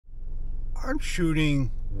I'm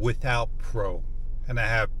shooting without Pro, and I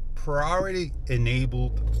have priority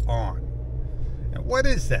enabled on. And what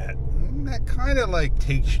is that? That kind of like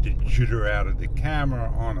takes the jitter out of the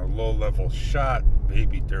camera on a low level shot,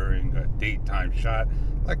 maybe during a daytime shot,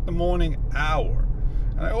 like the morning hour.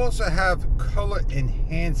 And I also have color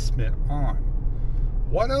enhancement on.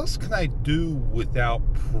 What else can I do without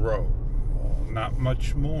Pro? Well, not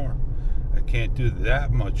much more. I can't do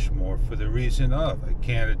that much more for the reason of I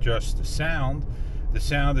can't adjust the sound. The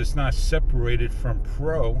sound is not separated from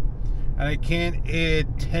Pro. And I can't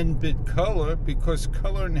add 10-bit color because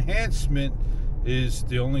color enhancement is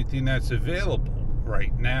the only thing that's available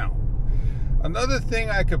right now. Another thing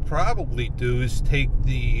I could probably do is take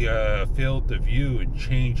the field of view and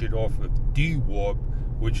change it off of D-Warp,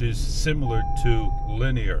 which is similar to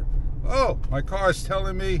linear. Oh, my car is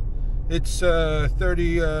telling me it's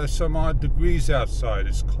 30 some odd degrees outside.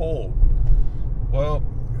 It's cold. Well,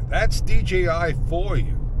 that's DJI for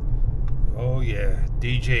you. Oh yeah,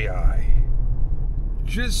 DJI.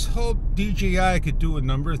 Just hope DJI could do a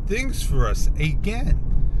number of things for us again.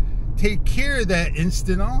 Take care of that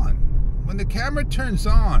instant on. When the camera turns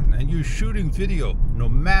on and you're shooting video, no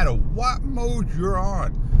matter what mode you're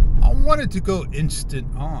on, I want it to go instant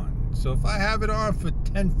on. So if I have it on for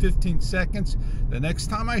 10-15 seconds, the next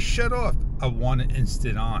time I shut off, I want it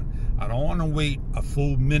instant on. I don't want to wait a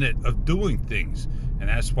full minute of doing things. And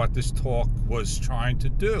that's what this talk was trying to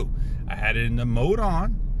do. I had it in the mode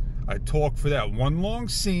on. I talked for that one long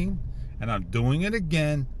scene, and I'm doing it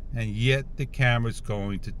again, and yet the camera's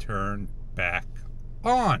going to turn back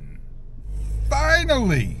on.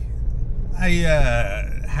 Finally! I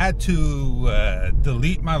had to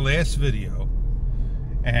delete my last video,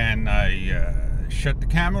 and I shut the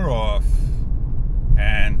camera off,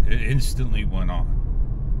 and it instantly went on.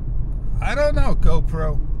 I don't know,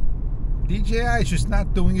 GoPro. DJI is just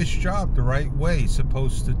not doing its job the right way it's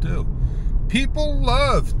supposed to do. People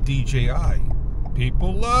love DJI.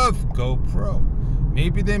 People love GoPro.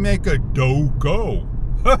 Maybe they make a Go.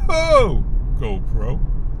 Ho-ho! GoPro.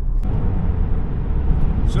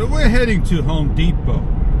 So we're heading to Home Depot.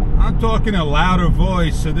 I'm talking a louder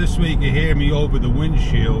voice so this way you can hear me over the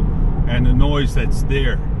windshield and the noise that's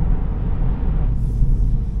there.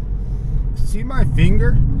 See my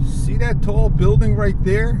finger? See that tall building right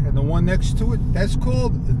there and the one next to it? That's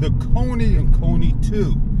called the Coney and Coney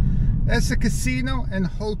 2. That's a casino and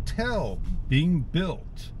hotel being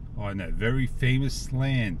built on that very famous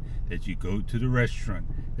land that you go to the restaurant.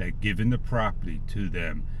 They're giving the property to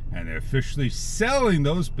them, and they're officially selling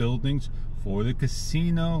those buildings for the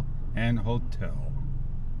casino and hotel.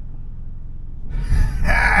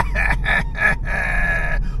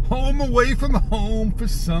 Home away from home for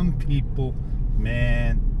some people.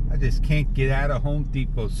 Man, I just can't get out of Home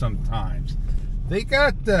Depot sometimes. They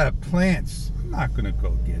got plants. I'm not gonna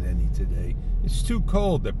go get any today. It's too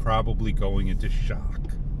cold. They're probably going into shock.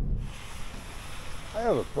 I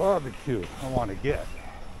have a barbecue I want to get.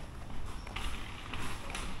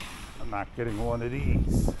 I'm not getting one of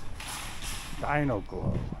these. Dino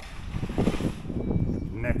Glow.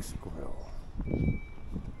 Next Grill.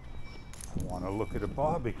 I want to look at a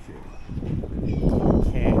barbecue.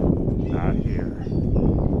 Can't. Not here.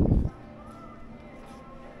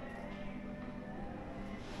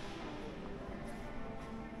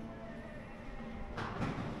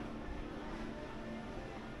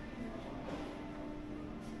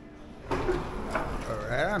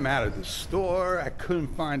 I'm out of the store. I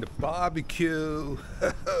couldn't find a barbecue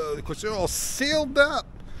because they're all sealed up.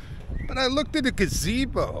 But I looked at the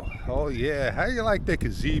gazebo. Oh yeah, how do you like that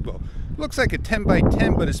gazebo? Looks like a 10 by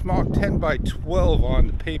 10, but it's marked 10 by 12 on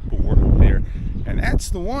the paperwork there. And that's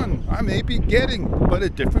the one I may be getting, but a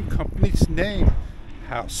different company's name.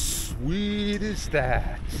 How sweet is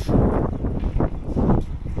that?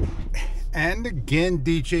 And again,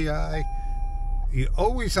 DJI, you're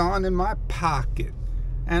always on in my pocket.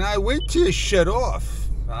 And I wait till you shut off.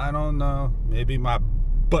 I don't know. Maybe my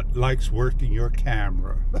butt likes working your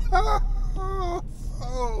camera.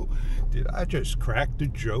 Oh, did I just crack the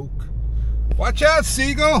joke? Watch out,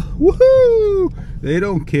 Seagull. Woohoo! They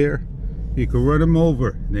don't care. You can run them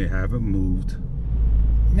over. And they haven't moved.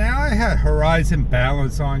 Now, I had horizon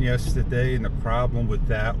balance on yesterday, and the problem with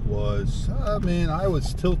that was, I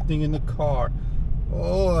was tilting in the car.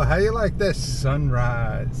 Oh, how you like that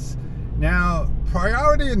sunrise? Now,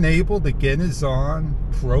 priority enabled again is on,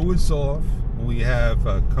 Pro is off. We have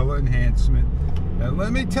color enhancement. And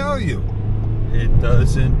let me tell you, it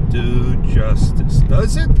doesn't do justice,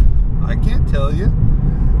 does it? I can't tell you.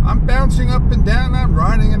 I'm bouncing up and down, I'm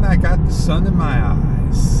riding, and I got the sun in my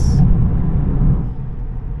eyes.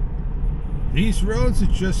 These roads are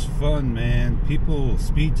just fun, man. People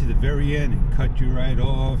speed to the very end and cut you right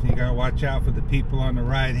off. You gotta watch out for the people on the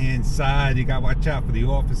right hand side. You gotta watch out for the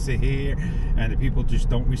officer here. And the people just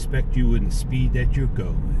don't respect you in the speed that you're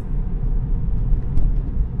going.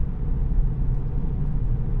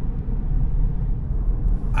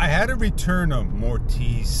 I had to return a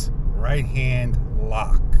Mortise right hand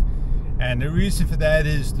lock. And the reason for that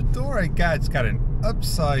is the door I got's got an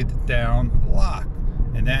upside down lock.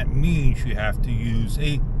 And that means you have to use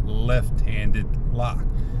a left-handed lock.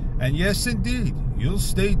 And yes, indeed, you'll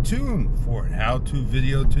stay tuned for a how-to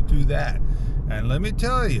video to do that. And let me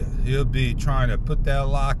tell you, he'll be trying to put that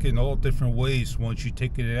lock in all different ways once you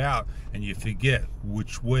take it out and you forget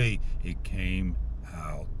which way it came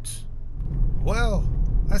out. Well,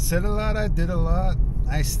 I said a lot, I did a lot.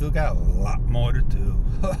 I still got a lot more to do.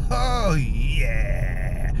 Oh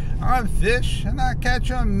yeah! I'm Fish, and I'll catch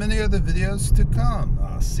you on many other videos to come.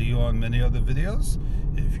 I'll see you on many other videos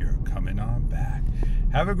if you're coming on back.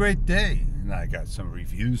 Have a great day, and I got some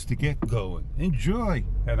reviews to get going. Enjoy,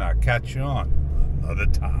 and I'll catch you on another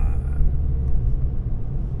time.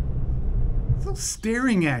 So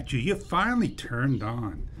staring at you, you finally turned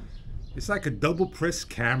on. It's like a double press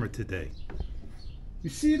camera today. You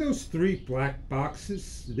see those 3 black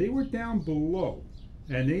boxes? They were down below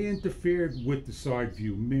and they interfered with the side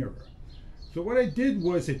view mirror. So what I did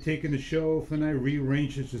was I taken the shelf and I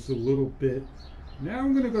rearranged it just a little bit. Now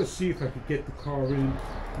I'm going to go see if I could get the car in.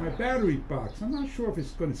 My battery box, I'm not sure if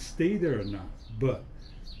it's going to stay there or not, but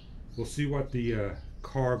we'll see what the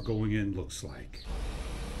car going in looks like.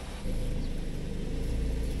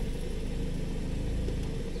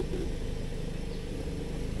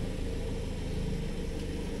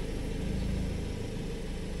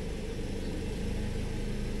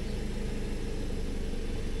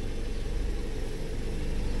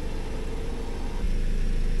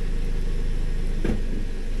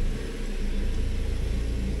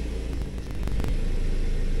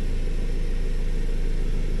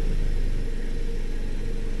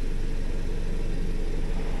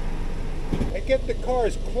 Get the car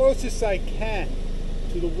as close as I can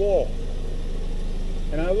to the wall,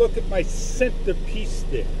 and I look at my centerpiece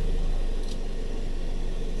there.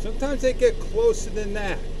 Sometimes I get closer than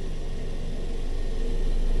that.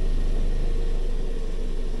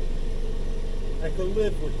 I can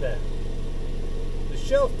live with that. The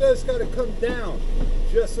shelf does got to come down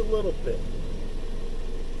just a little bit.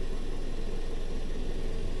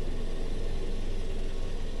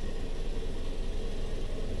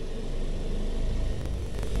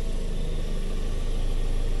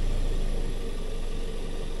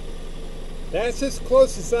 That's as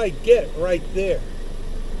close as I get right there.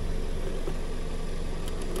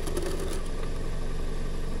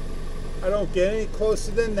 I don't get any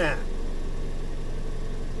closer than that.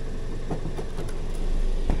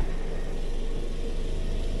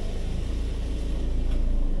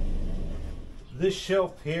 This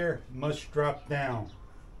shelf here must drop down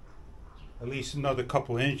at least another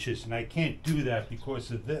couple inches, and I can't do that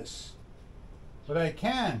because of this. But I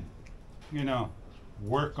can, you know,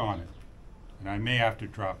 work on it. And I may have to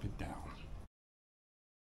drop it down.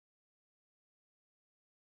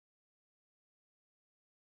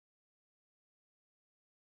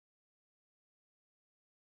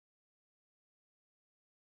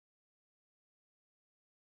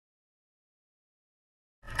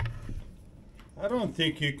 I don't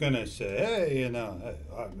think you're gonna say, hey, you know,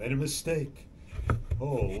 I made a mistake.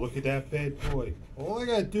 Oh, look at that bad boy. All I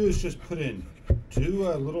gotta do is just put in 2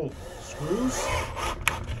 little screws.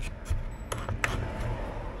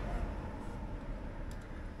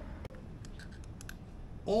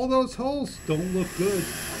 All those holes don't look good.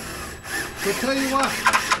 But tell you what,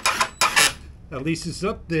 at least it's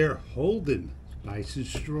up there holding nice and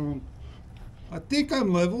strong. I think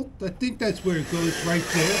I'm leveled. I think that's where it goes, right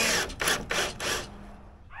there.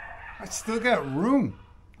 I still got room.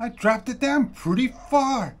 I dropped it down pretty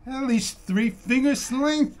far, at least 3 fingers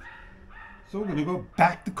length. So we're gonna go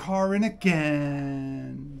back the car in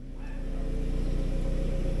again.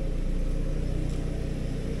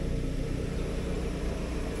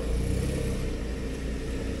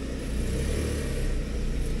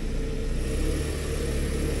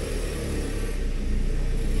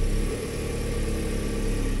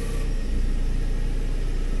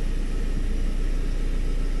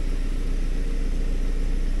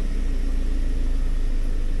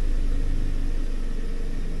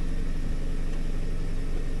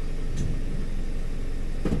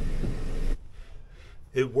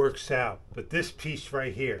 It works out, but this piece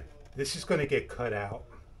right here, this is going to get cut out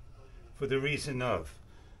for the reason of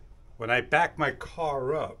when I back my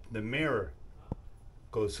car up, the mirror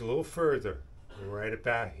goes a little further, right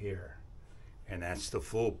about here. And that's the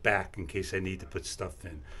full back in case I need to put stuff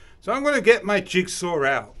in. So I'm going to get my jigsaw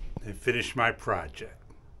out and finish my project.